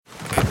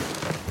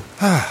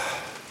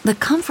The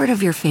comfort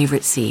of your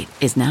favorite seat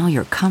is now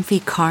your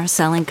comfy car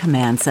selling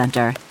command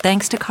center,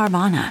 thanks to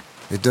Carvana.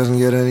 It doesn't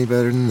get any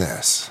better than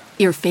this.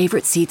 Your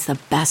favorite seat's the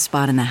best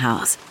spot in the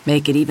house.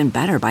 Make it even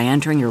better by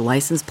entering your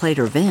license plate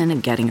or VIN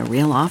and getting a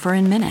real offer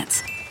in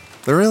minutes.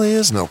 There really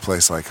is no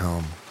place like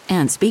home.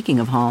 And speaking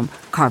of home,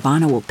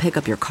 Carvana will pick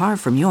up your car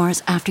from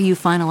yours after you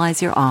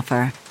finalize your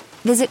offer.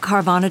 Visit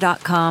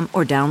Carvana.com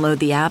or download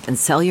the app and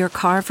sell your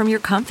car from your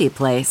comfy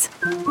place.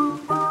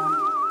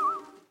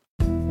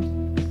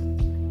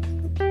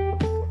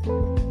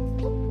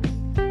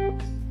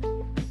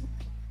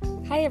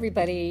 Hi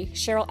everybody,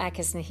 Sharyl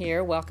Attkisson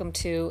here. Welcome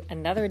to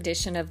another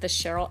edition of the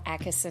Sharyl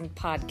Attkisson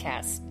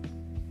podcast.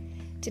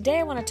 Today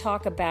I want to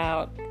talk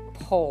about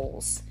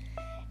polls.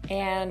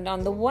 And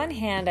on the one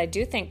hand, I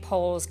do think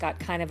polls got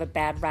kind of a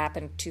bad rap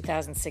in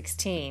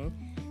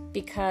 2016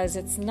 because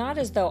it's not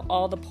as though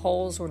all the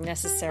polls were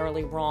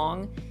necessarily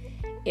wrong.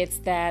 It's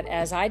that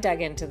as I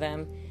dug into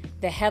them,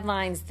 the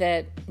headlines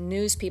that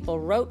news people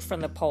wrote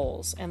from the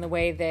polls and the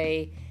way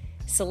they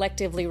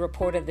selectively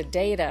reported the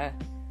data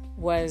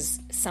was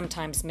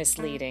sometimes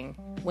misleading,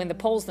 when the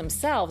polls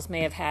themselves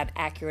may have had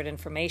accurate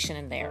information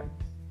in there.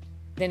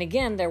 Then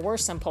again, there were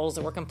some polls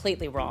that were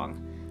completely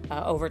wrong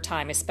over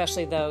time,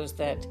 especially those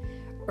that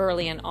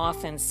early and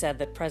often said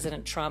that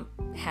President Trump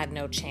had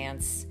no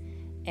chance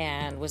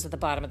and was at the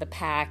bottom of the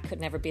pack, could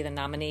never be the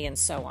nominee, and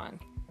so on.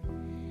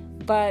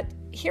 But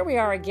here we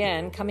are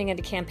again, coming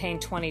into campaign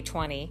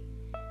 2020,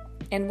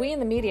 and we in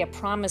the media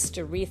promised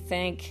to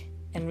rethink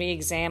and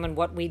re-examine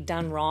what we'd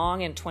done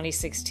wrong in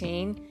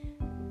 2016,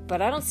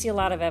 but I don't see a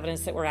lot of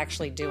evidence that we're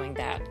actually doing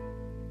that.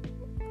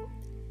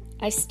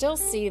 I still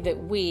see that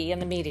we in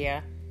the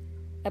media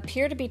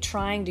appear to be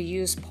trying to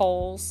use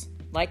polls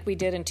like we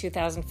did in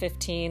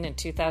 2015 and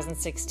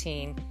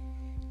 2016,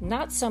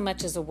 not so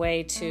much as a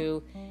way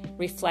to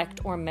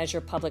reflect or measure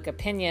public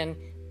opinion,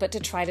 but to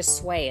try to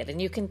sway it. And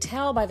you can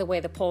tell by the way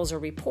the polls are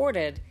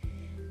reported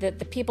that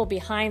the people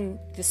behind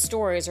the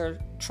stories are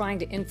trying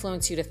to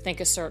influence you to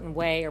think a certain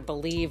way or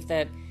believe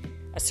that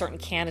a certain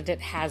candidate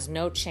has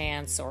no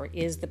chance or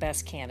is the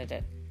best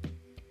candidate.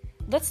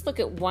 Let's look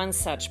at one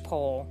such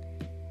poll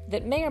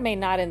that may or may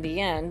not in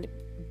the end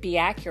be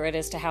accurate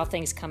as to how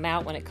things come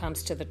out when it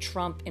comes to the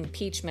Trump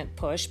impeachment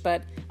push,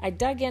 but I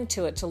dug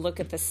into it to look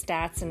at the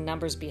stats and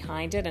numbers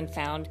behind it and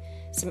found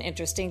some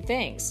interesting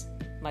things,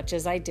 much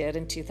as I did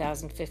in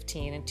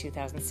 2015 and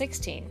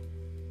 2016.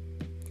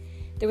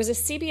 There was a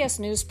CBS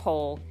News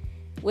poll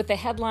with the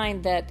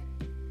headline that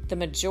the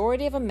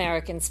majority of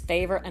Americans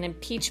favor an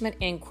impeachment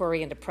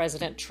inquiry into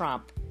President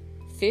Trump,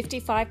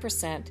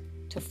 55%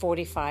 to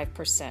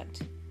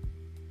 45%.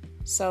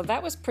 So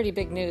that was pretty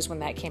big news when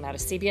that came out. A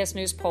CBS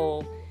News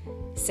poll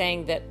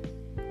saying that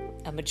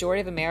a majority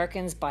of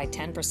Americans by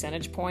 10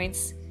 percentage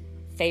points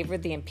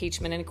favored the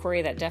impeachment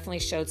inquiry. That definitely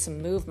showed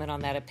some movement on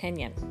that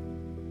opinion.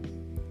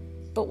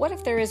 But what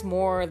if there is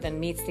more than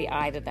meets the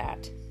eye to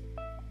that?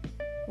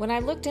 When I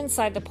looked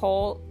inside the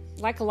poll,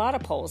 like a lot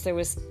of polls, there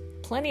was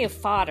plenty of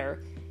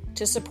fodder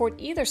to support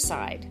either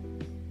side.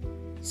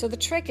 So the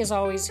trick is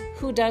always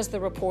who does the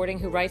reporting,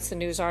 who writes the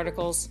news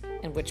articles,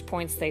 and which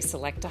points they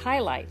select to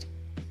highlight.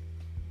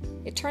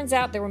 It turns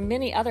out there were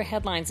many other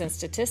headlines and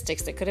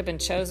statistics that could have been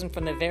chosen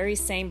from the very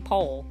same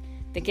poll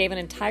that gave an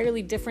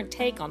entirely different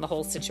take on the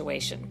whole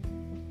situation.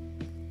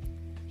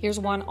 Here's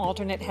one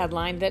alternate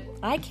headline that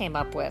I came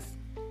up with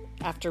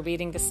after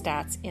reading the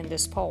stats in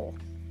this poll.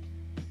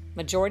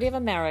 Majority of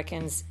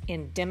Americans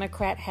in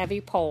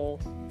Democrat-heavy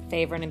poll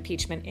favor an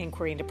impeachment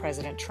inquiry into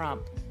President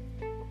Trump.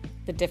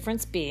 The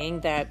difference being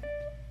that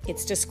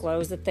it's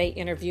disclosed that they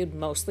interviewed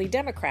mostly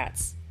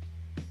Democrats.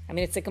 I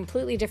mean, it's a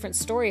completely different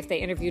story if they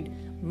interviewed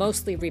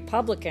mostly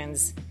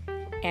Republicans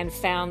and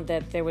found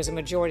that there was a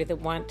majority that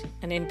want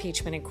an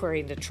impeachment inquiry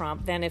into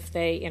Trump than if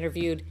they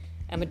interviewed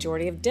a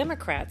majority of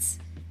Democrats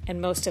and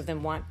most of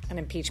them want an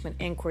impeachment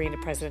inquiry into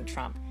President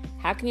Trump.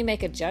 How can you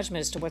make a judgment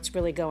as to what's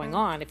really going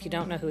on if you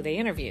don't know who they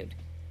interviewed?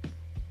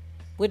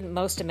 Wouldn't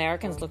most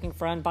Americans looking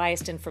for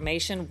unbiased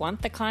information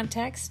want the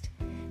context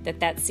that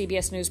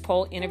CBS News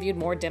poll interviewed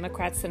more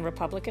Democrats than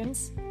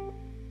Republicans?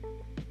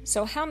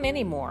 So how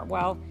many more?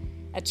 Well,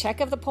 a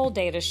check of the poll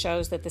data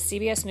shows that the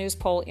CBS News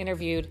poll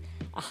interviewed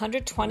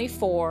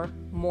 124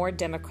 more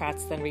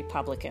Democrats than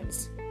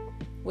Republicans,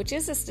 which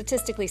is a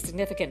statistically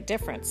significant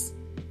difference.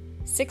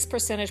 6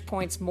 percentage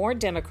points more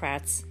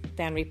Democrats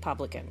than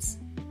Republicans.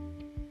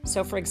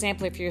 So, for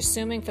example, if you're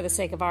assuming for the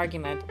sake of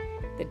argument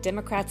that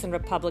Democrats and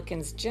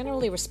Republicans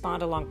generally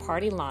respond along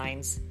party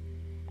lines,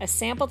 a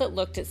sample that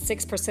looked at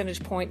 6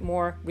 percentage point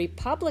more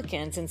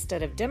Republicans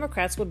instead of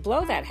Democrats would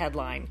blow that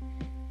headline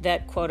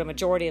that, quote, a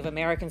majority of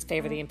Americans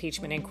favor the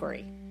impeachment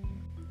inquiry.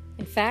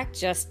 In fact,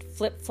 just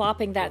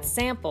flip-flopping that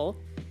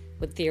sample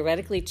would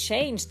theoretically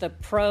change the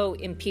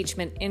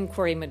pro-impeachment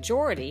inquiry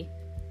majority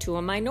to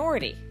a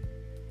minority.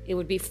 It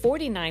would be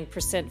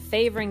 49%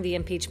 favoring the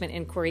impeachment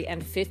inquiry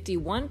and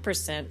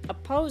 51%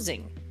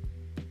 opposing.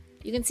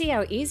 You can see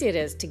how easy it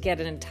is to get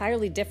an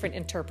entirely different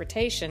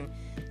interpretation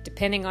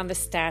depending on the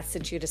stats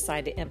that you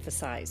decide to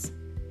emphasize.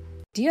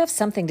 Do you have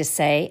something to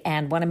say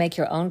and want to make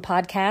your own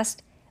podcast?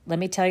 Let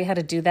me tell you how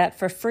to do that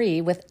for free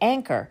with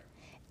Anchor.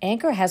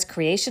 Anchor has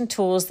creation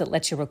tools that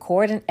let you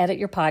record and edit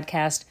your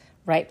podcast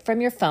right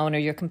from your phone or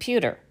your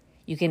computer.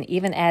 You can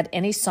even add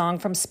any song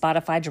from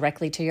Spotify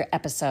directly to your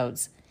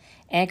episodes.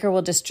 Anchor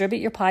will distribute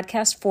your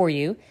podcast for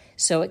you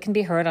so it can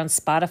be heard on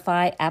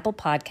Spotify, Apple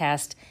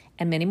Podcast,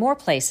 and many more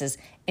places,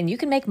 and you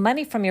can make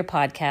money from your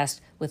podcast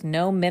with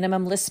no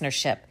minimum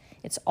listenership.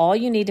 It's all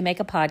you need to make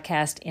a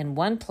podcast in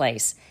one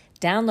place.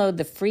 Download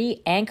the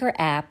free Anchor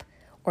app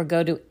or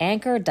go to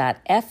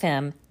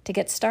anchor.fm to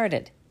get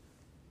started.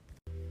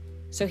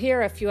 So here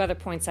are a few other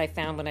points I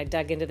found when I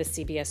dug into the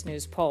CBS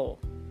News poll.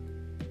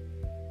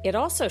 It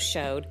also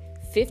showed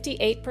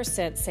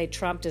 58% say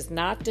Trump does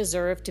not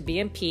deserve to be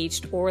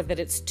impeached or that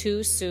it's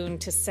too soon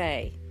to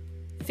say.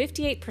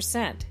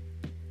 58%.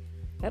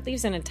 That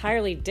leaves an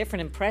entirely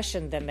different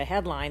impression than the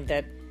headline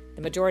that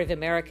the majority of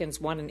Americans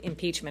want an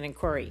impeachment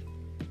inquiry.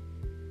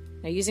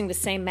 Now, using the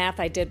same math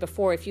I did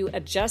before, if you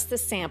adjust the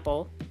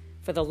sample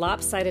for the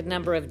lopsided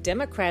number of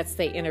Democrats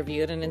they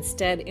interviewed and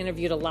instead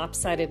interviewed a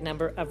lopsided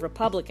number of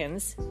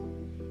Republicans,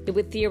 it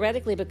would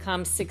theoretically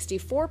become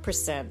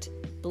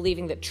 64%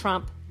 believing that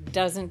Trump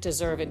doesn't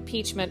deserve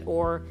impeachment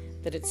or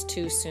that it's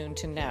too soon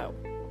to know.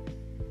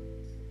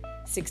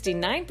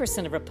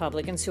 69% of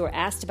Republicans who were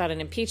asked about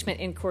an impeachment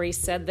inquiry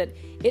said that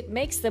it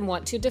makes them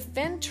want to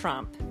defend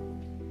Trump.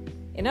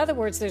 In other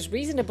words, there's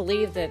reason to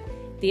believe that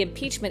the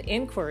impeachment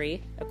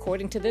inquiry,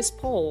 according to this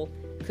poll,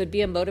 could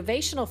be a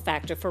motivational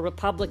factor for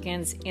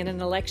Republicans in an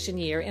election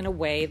year in a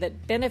way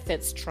that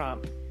benefits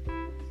Trump.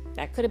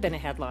 That could have been a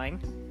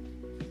headline.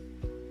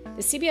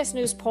 The CBS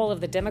News poll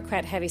of the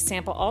Democrat-heavy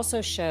sample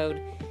also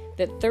showed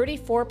that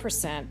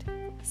 34%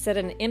 said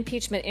an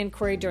impeachment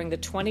inquiry during the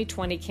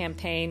 2020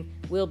 campaign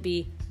will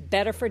be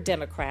better for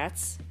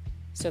Democrats.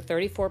 So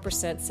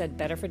 34% said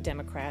better for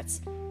Democrats.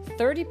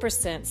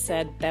 30%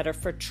 said better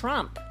for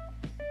Trump.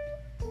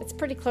 That's a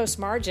pretty close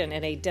margin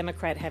in a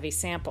Democrat-heavy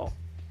sample.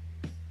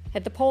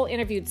 Had the poll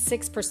interviewed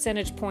 6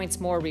 percentage points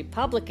more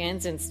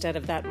Republicans instead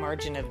of that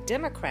margin of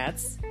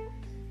Democrats,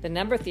 the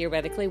number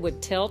theoretically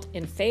would tilt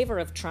in favor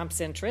of Trump's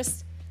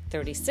interests,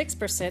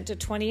 36% to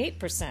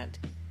 28%,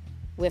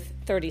 with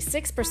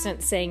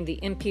 36% saying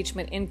the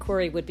impeachment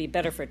inquiry would be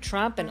better for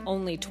Trump and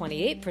only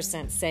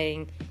 28%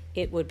 saying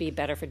it would be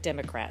better for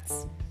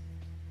Democrats.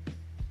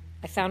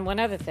 I found one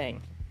other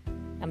thing.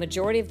 A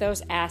majority of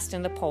those asked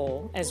in the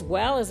poll, as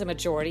well as a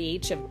majority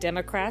each of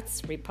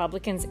Democrats,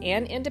 Republicans,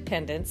 and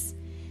Independents,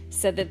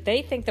 said that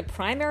they think the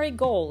primary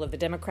goal of the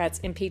Democrats'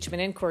 impeachment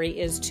inquiry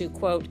is to,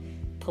 quote,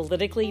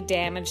 politically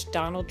damage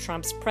Donald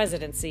Trump's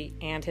presidency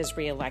and his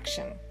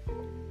reelection.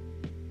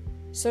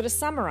 So to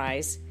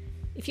summarize,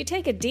 if you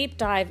take a deep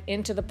dive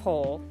into the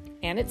poll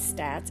and its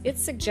stats, it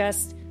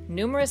suggests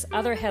numerous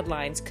other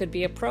headlines could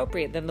be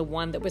appropriate than the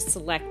one that was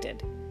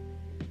selected.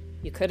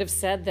 You could have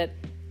said that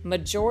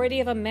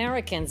majority of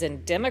Americans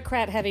in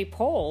Democrat-heavy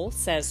poll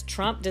says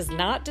Trump does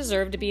not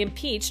deserve to be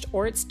impeached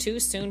or it's too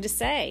soon to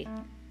say.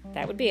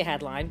 That would be a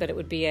headline, but it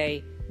would be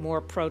a more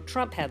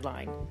pro-Trump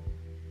headline.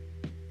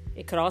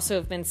 It could also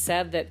have been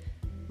said that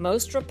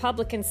most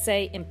Republicans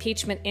say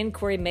impeachment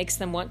inquiry makes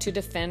them want to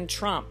defend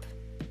Trump.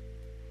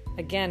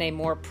 Again, a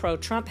more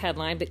pro-Trump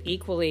headline, but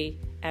equally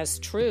as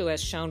true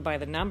as shown by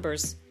the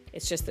numbers.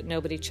 It's just that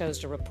nobody chose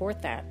to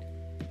report that.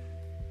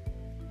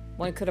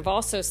 One could have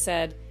also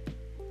said,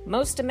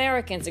 most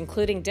Americans,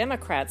 including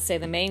Democrats, say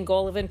the main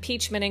goal of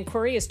impeachment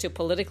inquiry is to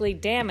politically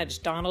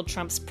damage Donald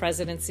Trump's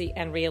presidency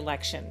and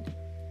reelection.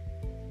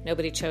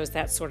 Nobody chose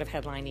that sort of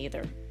headline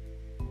either.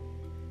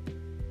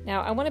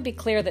 Now, I want to be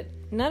clear that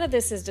none of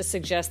this is to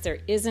suggest there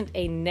isn't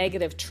a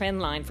negative trend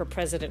line for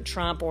President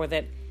Trump or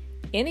that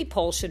any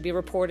poll should be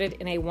reported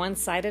in a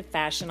one-sided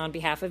fashion on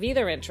behalf of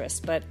either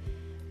interest. But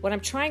what I'm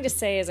trying to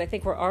say is I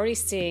think we're already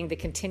seeing the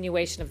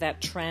continuation of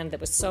that trend that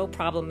was so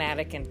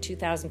problematic in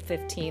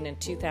 2015 and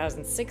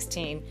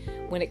 2016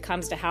 when it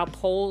comes to how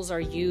polls are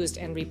used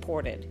and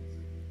reported.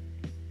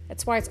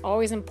 That's why it's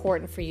always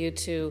important for you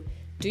to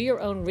do your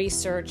own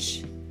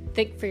research,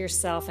 think for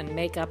yourself, and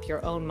make up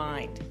your own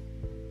mind.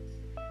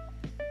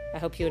 I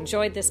hope you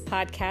enjoyed this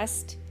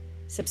podcast.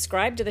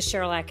 Subscribe to the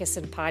Sharyl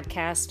Attkisson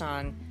podcast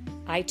on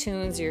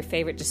iTunes or your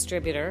favorite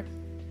distributor.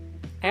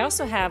 I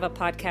also have a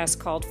podcast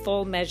called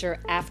Full Measure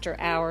After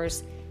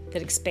Hours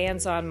that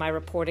expands on my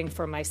reporting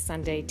for my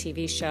Sunday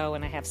TV show,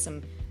 and I have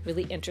some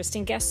really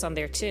interesting guests on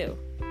there too.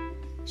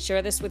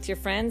 Share this with your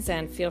friends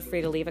and feel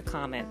free to leave a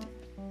comment.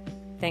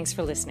 Thanks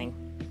for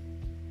listening.